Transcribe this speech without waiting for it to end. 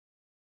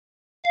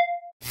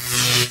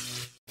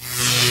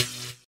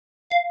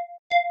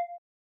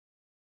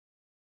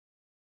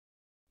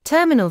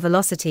Terminal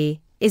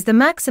velocity is the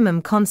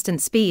maximum constant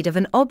speed of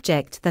an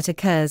object that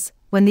occurs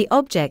when the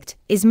object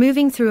is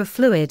moving through a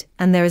fluid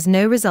and there is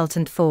no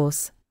resultant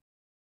force.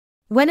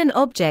 When an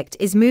object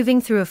is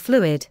moving through a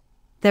fluid,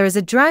 there is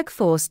a drag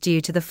force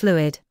due to the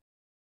fluid.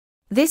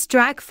 This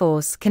drag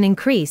force can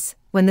increase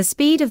when the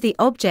speed of the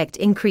object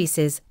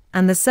increases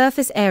and the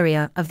surface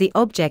area of the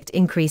object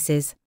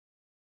increases.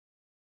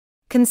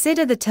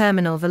 Consider the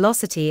terminal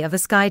velocity of a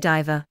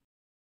skydiver.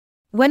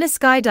 When a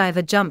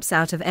skydiver jumps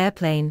out of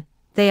airplane,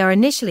 they are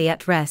initially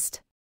at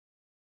rest.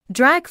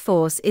 Drag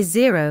force is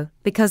zero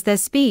because their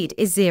speed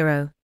is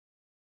zero.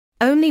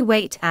 Only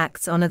weight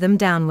acts on them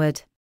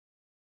downward.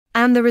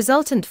 And the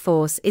resultant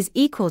force is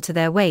equal to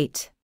their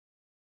weight.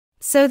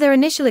 So their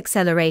initial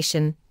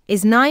acceleration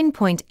is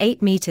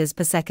 9.8 meters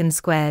per second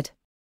squared.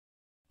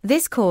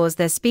 This causes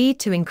their speed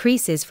to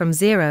increases from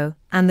zero,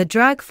 and the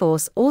drag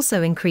force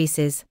also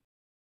increases.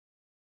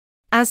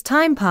 As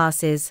time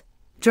passes,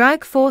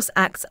 drag force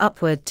acts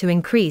upward to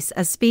increase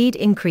as speed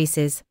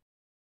increases.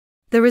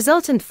 The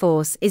resultant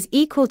force is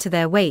equal to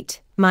their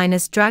weight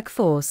minus drag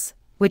force,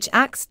 which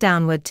acts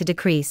downward to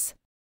decrease.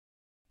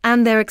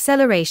 And their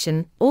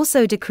acceleration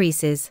also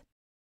decreases.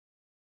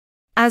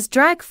 As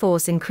drag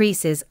force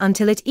increases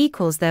until it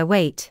equals their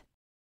weight.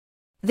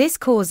 This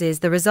causes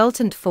the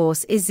resultant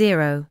force is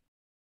zero.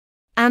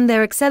 And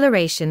their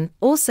acceleration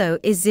also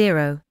is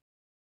zero.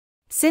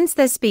 Since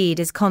their speed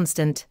is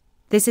constant,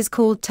 this is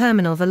called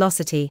terminal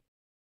velocity.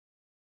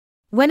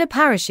 When a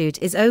parachute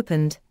is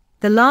opened,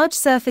 the large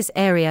surface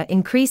area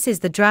increases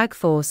the drag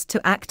force to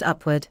act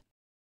upward.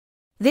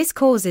 This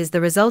causes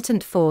the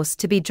resultant force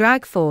to be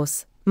drag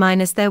force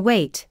minus their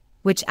weight,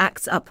 which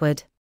acts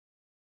upward.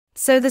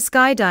 So the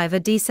skydiver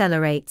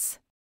decelerates.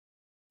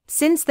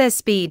 Since their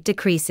speed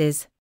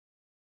decreases.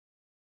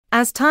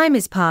 As time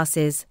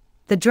passes,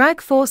 the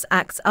drag force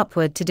acts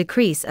upward to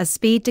decrease as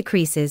speed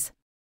decreases.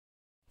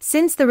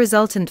 Since the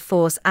resultant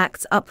force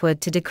acts upward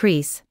to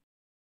decrease.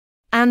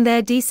 And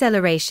their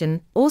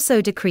deceleration also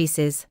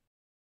decreases.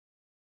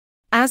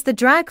 As the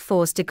drag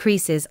force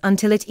decreases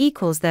until it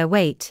equals their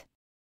weight.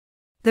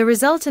 The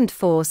resultant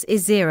force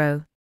is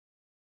zero.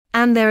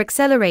 And their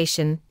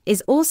acceleration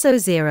is also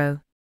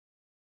zero.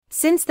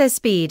 Since their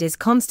speed is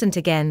constant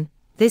again,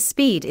 this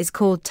speed is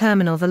called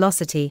terminal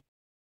velocity.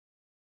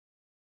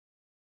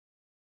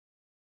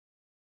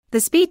 The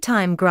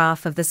speed-time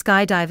graph of the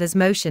skydiver's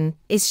motion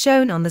is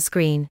shown on the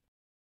screen.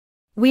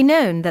 We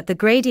know that the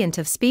gradient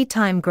of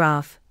speed-time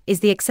graph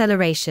is the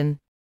acceleration.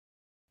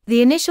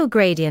 The initial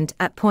gradient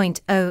at point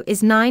O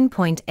is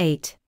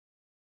 9.8.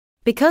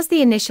 Because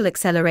the initial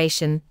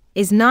acceleration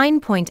is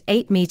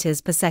 9.8 meters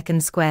per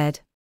second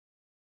squared.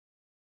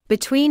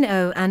 Between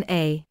O and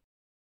A,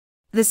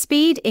 the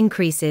speed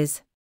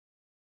increases.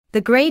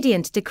 The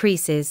gradient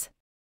decreases.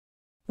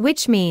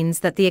 Which means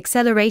that the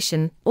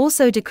acceleration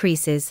also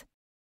decreases.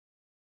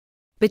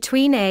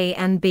 Between A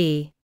and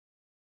B,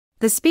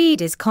 the speed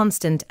is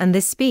constant and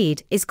this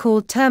speed is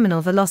called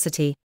terminal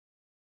velocity.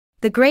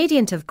 The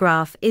gradient of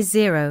graph is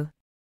zero.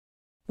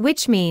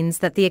 Which means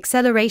that the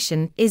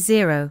acceleration is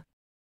zero.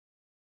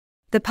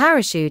 The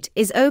parachute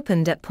is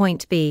opened at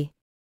point B.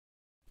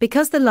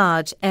 Because the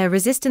large air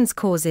resistance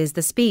causes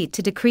the speed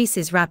to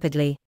decreases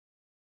rapidly.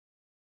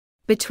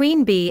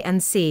 Between B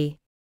and C,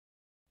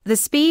 the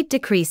speed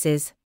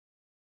decreases.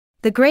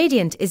 The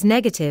gradient is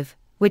negative,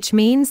 which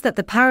means that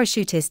the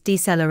parachutist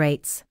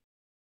decelerates.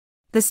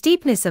 The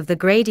steepness of the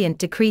gradient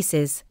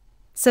decreases,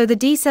 so the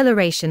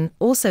deceleration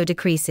also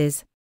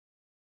decreases.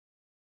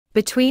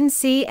 Between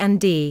C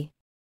and D,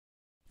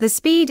 the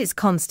speed is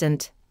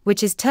constant,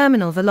 which is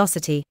terminal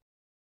velocity.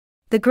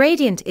 The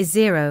gradient is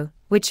zero,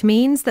 which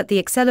means that the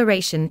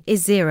acceleration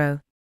is zero.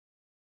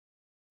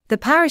 The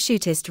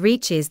parachutist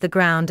reaches the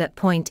ground at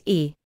point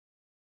E.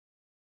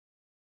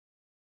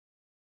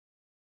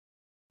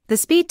 The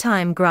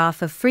speed-time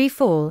graph of free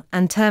fall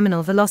and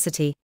terminal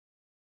velocity.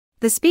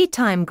 The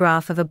speed-time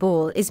graph of a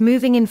ball is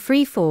moving in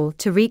free fall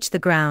to reach the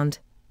ground,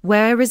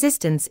 where a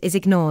resistance is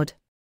ignored.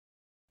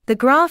 The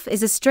graph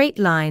is a straight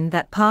line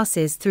that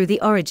passes through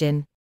the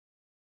origin.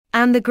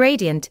 And the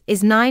gradient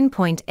is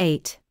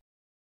 9.8.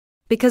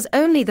 Because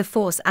only the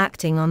force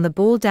acting on the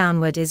ball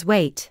downward is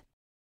weight.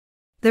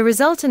 The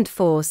resultant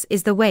force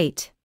is the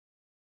weight.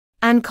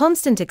 And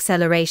constant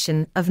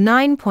acceleration of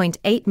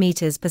 9.8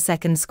 meters per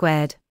second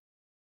squared.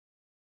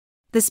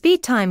 The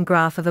speed-time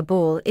graph of a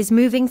ball is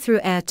moving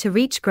through air to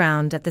reach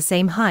ground at the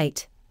same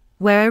height,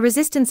 where a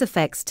resistance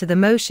effects to the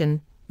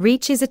motion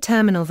reaches a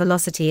terminal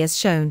velocity as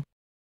shown.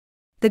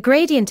 The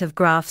gradient of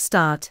graph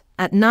start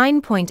at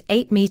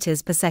 9.8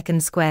 meters per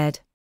second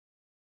squared.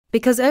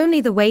 Because only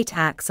the weight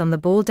acts on the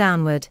ball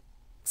downward,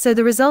 so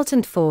the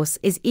resultant force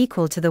is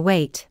equal to the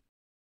weight.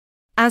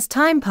 As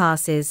time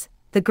passes,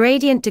 the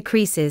gradient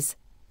decreases,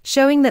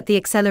 showing that the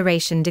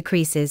acceleration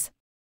decreases.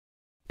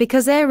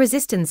 Because air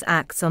resistance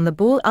acts on the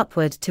ball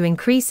upward to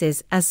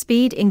increases as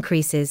speed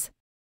increases.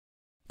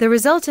 The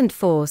resultant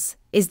force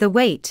is the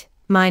weight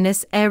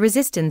minus air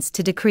resistance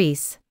to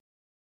decrease.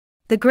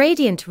 The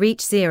gradient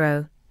reaches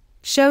zero,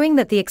 showing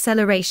that the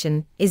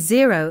acceleration is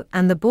zero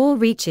and the ball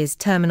reaches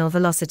terminal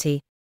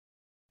velocity.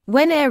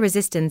 When air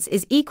resistance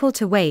is equal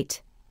to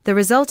weight, the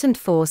resultant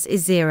force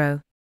is 0.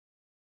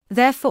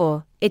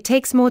 Therefore, it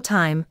takes more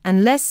time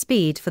and less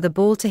speed for the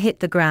ball to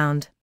hit the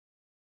ground.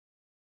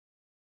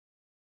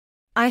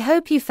 I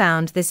hope you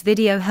found this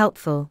video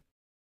helpful.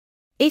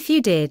 If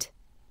you did,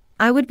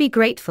 I would be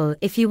grateful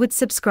if you would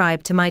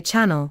subscribe to my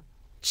channel,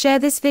 share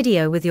this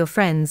video with your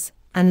friends,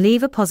 and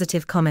leave a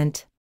positive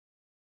comment.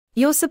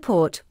 Your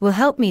support will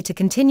help me to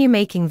continue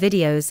making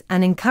videos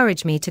and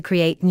encourage me to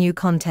create new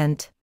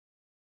content.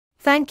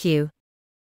 Thank you.